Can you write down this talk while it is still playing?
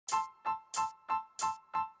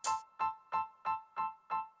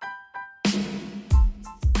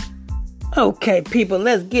Okay, people,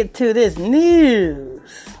 let's get to this news.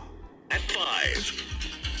 At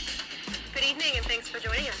 5. Good evening, and thanks for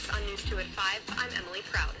joining us on News 2 at 5. I'm Emily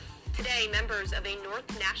Proud. Today, members of a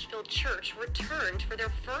North Nashville church returned for their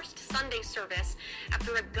first Sunday service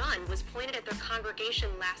after a gun was pointed at their congregation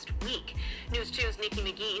last week. News 2's Nikki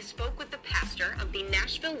McGee spoke with the pastor of the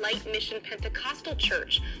Nashville Light Mission Pentecostal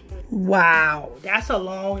Church. Wow, that's a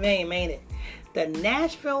long name, ain't it? The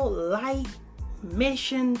Nashville Light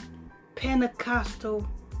Mission Pentecostal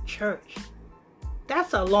Church.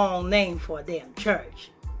 That's a long name for a damn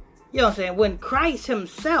church. You know what I'm saying? When Christ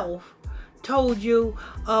himself told you,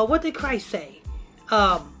 what did Christ say?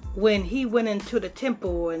 When he went into the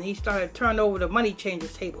temple and he started turning over the money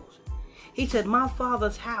changers' tables. He said, my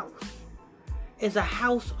Father's house is a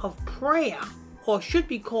house of prayer, or should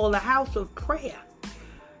be called a house of prayer.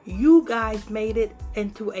 You guys made it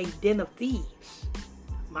into a den of thieves.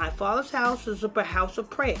 My Father's house is a house of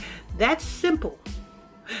prayer. That's simple.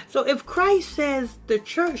 So if Christ says the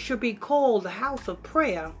church should be called the house of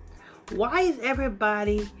prayer, why is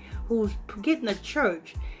everybody who's getting a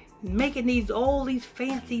church making all these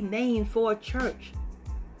fancy names for a church?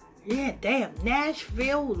 Yeah, damn.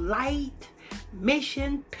 Nashville Light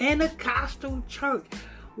Mission Pentecostal Church.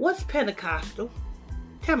 What's Pentecostal?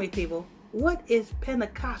 Tell me, people. What is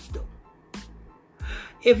Pentecostal?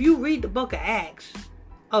 If you read the book of Acts,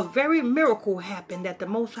 a very miracle happened that the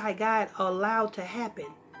Most High God allowed to happen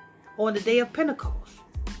on the day of Pentecost.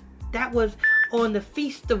 That was on the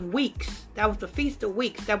Feast of Weeks. That was the Feast of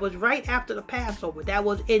Weeks. That was right after the Passover. That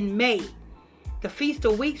was in May. The Feast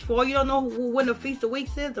of Weeks, for all you don't know when the Feast of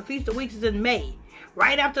Weeks is, the Feast of Weeks is in May.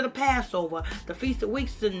 Right after the Passover, the Feast of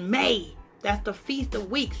Weeks is in May. That's the Feast of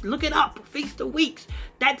Weeks. Look it up, Feast of Weeks.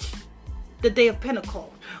 That's the day of Pentecost,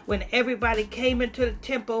 when everybody came into the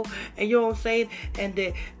temple, and you know what I'm saying, and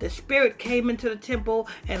the Spirit came into the temple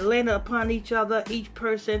and landed upon each other, each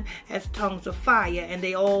person as tongues of fire, and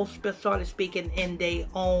they all started speaking in their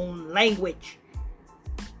own language.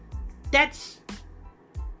 That's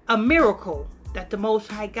a miracle that the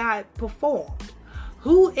Most High God performed.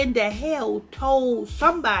 Who in the hell told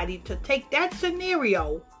somebody to take that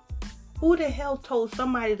scenario? Who the hell told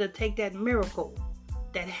somebody to take that miracle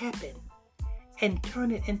that happened and turn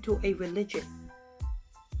it into a religion?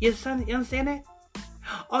 You understand that?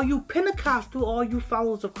 Are you Pentecostal or are you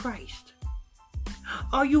followers of Christ?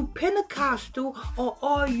 Are you Pentecostal or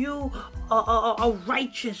are you a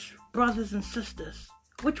righteous brothers and sisters?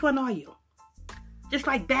 Which one are you? Just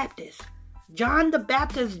like Baptists. John the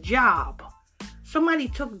Baptist's job. Somebody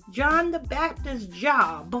took John the Baptist's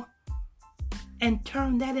job and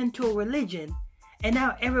turned that into a religion. And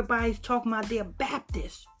now everybody's talking about they're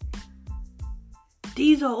Baptists.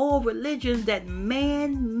 These are all religions that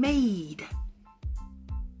man made.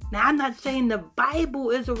 Now, I'm not saying the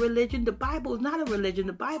Bible is a religion. The Bible is not a religion.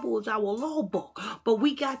 The Bible is our law book. But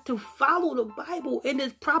we got to follow the Bible in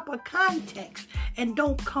its proper context and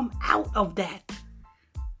don't come out of that.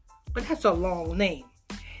 But that's a long name.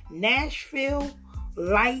 Nashville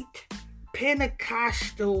Light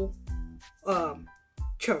Pentecostal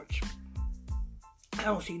Church. I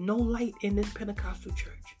don't see no light in this Pentecostal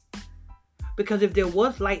church. Because if there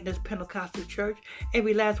was light in this Pentecostal church,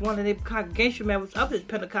 every last one of the congregation members of this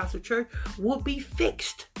Pentecostal church would be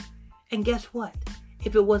fixed. And guess what?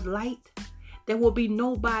 If it was light, there would be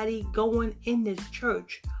nobody going in this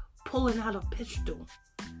church pulling out a pistol.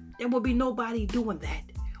 There would be nobody doing that.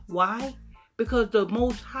 Why? Because the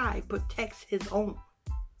Most High protects his own.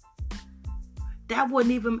 That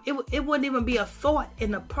wouldn't even, it wouldn't even be a thought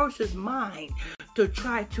in a person's mind to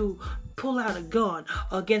try to pull out a gun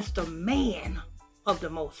against a man of the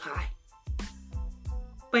Most High.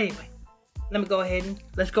 But anyway, let's go ahead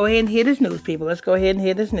and hear this news, people. Let's go ahead and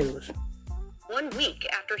hear this news. 1 week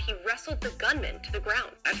after he wrestled the gunman to the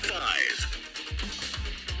ground. At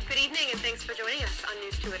 5. Good evening, and thanks for joining us on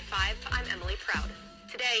News 2 at 5. I'm Emily Proud.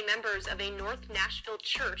 Today, members of a North Nashville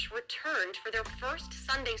church returned for their first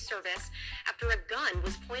Sunday service after a gun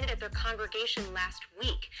was pointed at their congregation last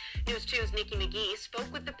week. News 2's Nikki McGee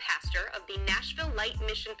spoke with the pastor of the Nashville Light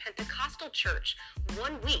Mission Pentecostal Church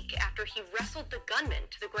 1 week after he wrestled the gunman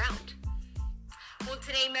to the ground. Well,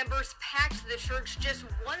 today, members packed the church just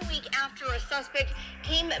 1 week after a suspect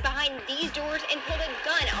came behind these doors and pulled a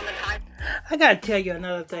gun on the congregation. I gotta tell you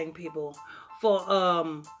another thing, people.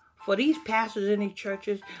 For these pastors in these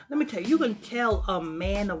churches, let me tell you, you can tell a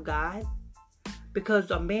man of God,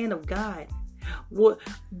 because a man of God,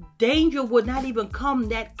 danger would not even come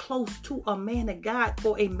that close to a man of God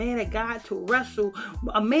for a man of God to wrestle.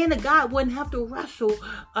 A man of God wouldn't have to wrestle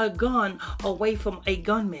a gun away from a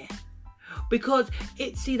gunman. Because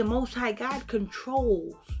the Most High God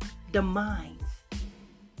controls the minds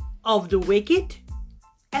of the wicked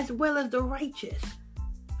as well as the righteous.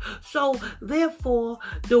 So therefore,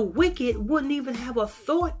 the wicked wouldn't even have a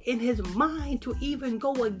thought in his mind to even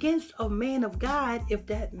go against a man of God if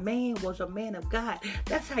that man was a man of God.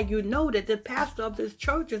 That's how you know that the pastor of this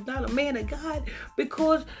church is not a man of God,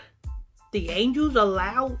 because the angels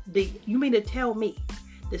allow you mean to tell me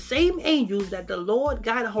the same angels that the Lord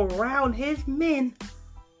got around his men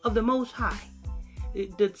of the Most High,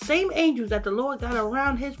 the same angels that the Lord got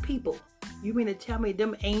around his people, you mean to tell me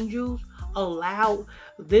them angels allow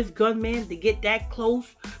this gunman to get that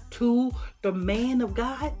close to the man of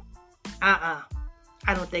God? I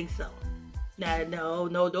don't think so.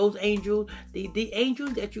 No, those angels, the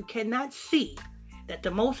angels that you cannot see, that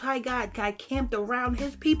the Most High God camped around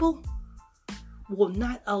his people, will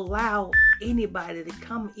not allow anybody to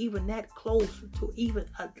come even that close to even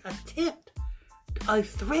attempt a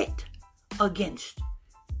threat against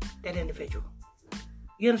that individual.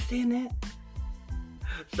 You understand that?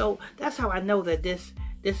 So that's how I know that this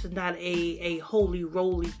is not a holy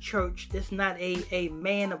roly church. This is not a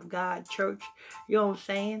man of God church. You know what I'm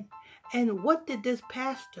saying? And what did this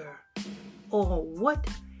pastor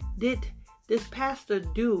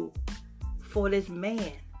do for this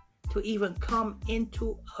man to even come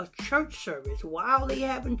into a church service while they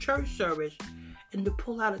having church service and to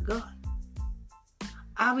pull out a gun?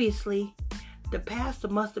 Obviously, the pastor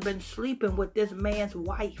must have been sleeping with this man's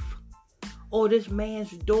wife or this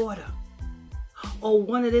man's daughter or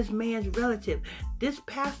one of this man's relatives. This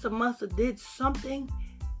pastor must have did something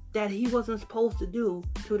that he wasn't supposed to do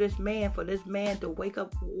to this man for this man to wake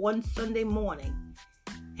up one Sunday morning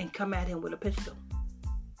and come at him with a pistol.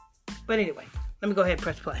 But anyway, let me go ahead and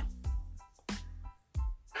press play.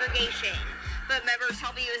 But members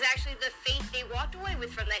tell me it was actually the faith they walked away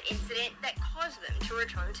with from that incident that caused them to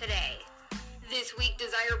return today. This week,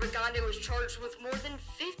 Desire Regondo was charged with more than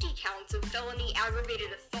 50 counts of felony aggravated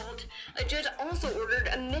assault. A judge also ordered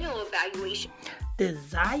a mental evaluation.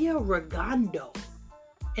 Desire Regondo,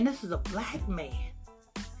 and this is a black man.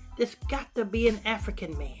 This got to be an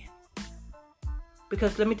African man.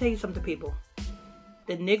 Because let me tell you something, people.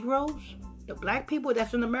 The Negroes, the black people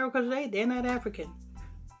that's in America today, they're not African.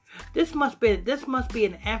 This must be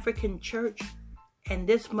an African church, and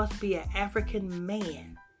this must be an African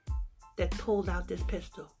man that pulled out this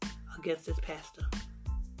pistol against this pastor.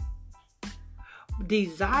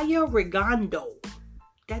 Desire Regondo.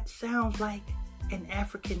 That sounds like an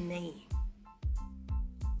African name.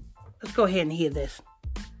 Let's go ahead and hear this.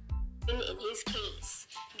 In his case,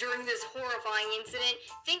 during this horrifying incident,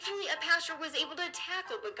 thankfully a pastor was able to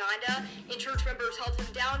tackle Baganda, and church members held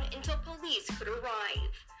him down until police could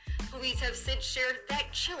arrive. Police have since shared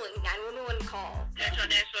that chilling 911 call.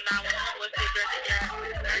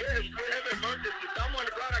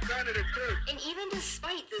 And even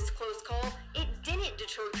despite this close call, it didn't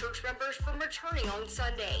deter church members from returning on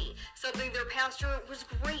Sunday, something their pastor was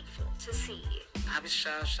grateful to see.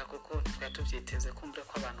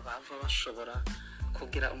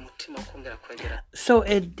 So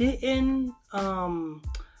it didn't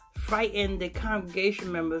frighten the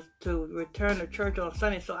congregation members to return to church on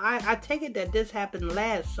Sunday. So I take it that this happened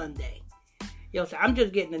last Sunday. You know, so I'm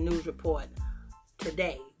just getting the news report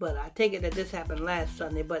today, but I take it that this happened last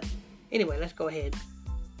Sunday. But anyway, let's go ahead.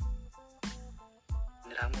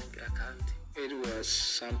 It was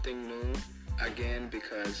something new again,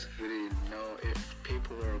 because we didn't know if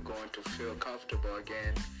people were going to feel comfortable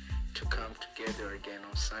again to come together again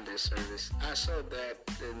on Sunday service. I saw that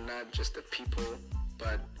they're not just the people,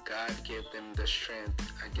 but God gave them the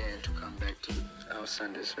strength again to come back to our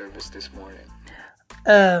Sunday service this morning.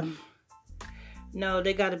 No,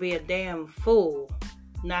 they got to be a damn fool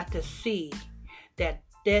not to see that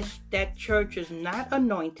that church is not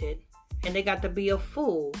anointed, and they got to be a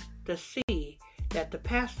fool to see that the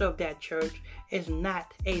pastor of that church is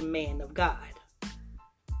not a man of God.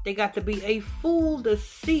 They got to be a fool to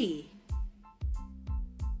see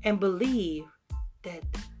and believe that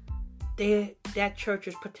that church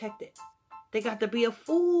is protected. They got to be a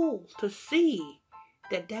fool to see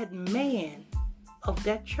that that man of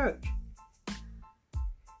that church.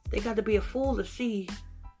 They got to be a fool to see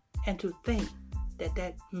and to think that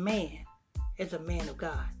that man is a man of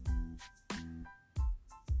God.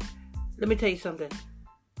 Let me tell you something.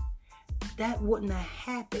 That wouldn't have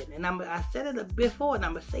happened. And I said it before, and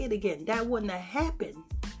I'm going to say it again. That wouldn't have happened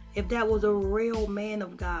if that was a real man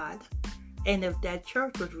of God, and if that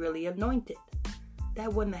church was really anointed.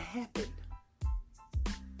 That wouldn't have happened.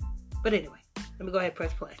 But anyway, let me go ahead and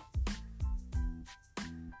press play.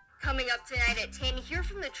 Coming up tonight at 10, hear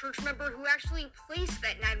from the church member who actually placed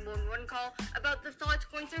that 911 call about the thoughts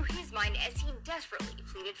going through his mind as he desperately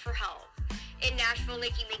pleaded for help. In Nashville,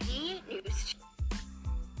 Nikki McGee, News.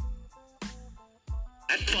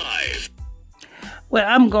 At 5. Well,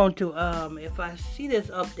 I'm going to, if I see this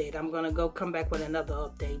update, I'm going to come back with another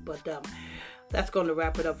update. But that's going to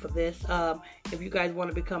wrap it up for this. If you guys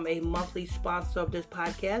want to become a monthly sponsor of this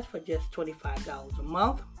podcast for just $25 a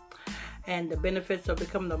month, and the benefits of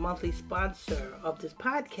becoming a monthly sponsor of this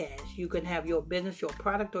podcast, you can have your business, your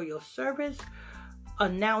product, or your service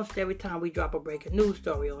announced every time we drop a breaking news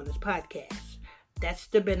story on this podcast. That's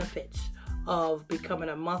the benefits of becoming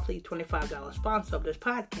a monthly $25 sponsor of this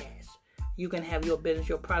podcast. You can have your business,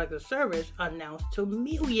 your product, or service announced to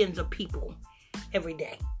millions of people every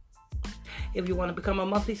day. If you want to become a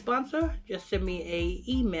monthly sponsor, just send me an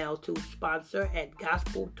email to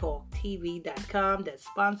sponsor@gospeltalktv.com. That's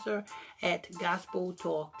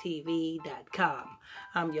sponsor@gospeltalktv.com.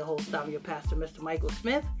 I'm your host, I'm your pastor, Mr. Michael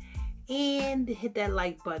Smith. And hit that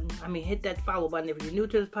like button. Hit that follow button if you're new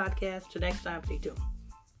to this podcast. Till next time, stay tuned.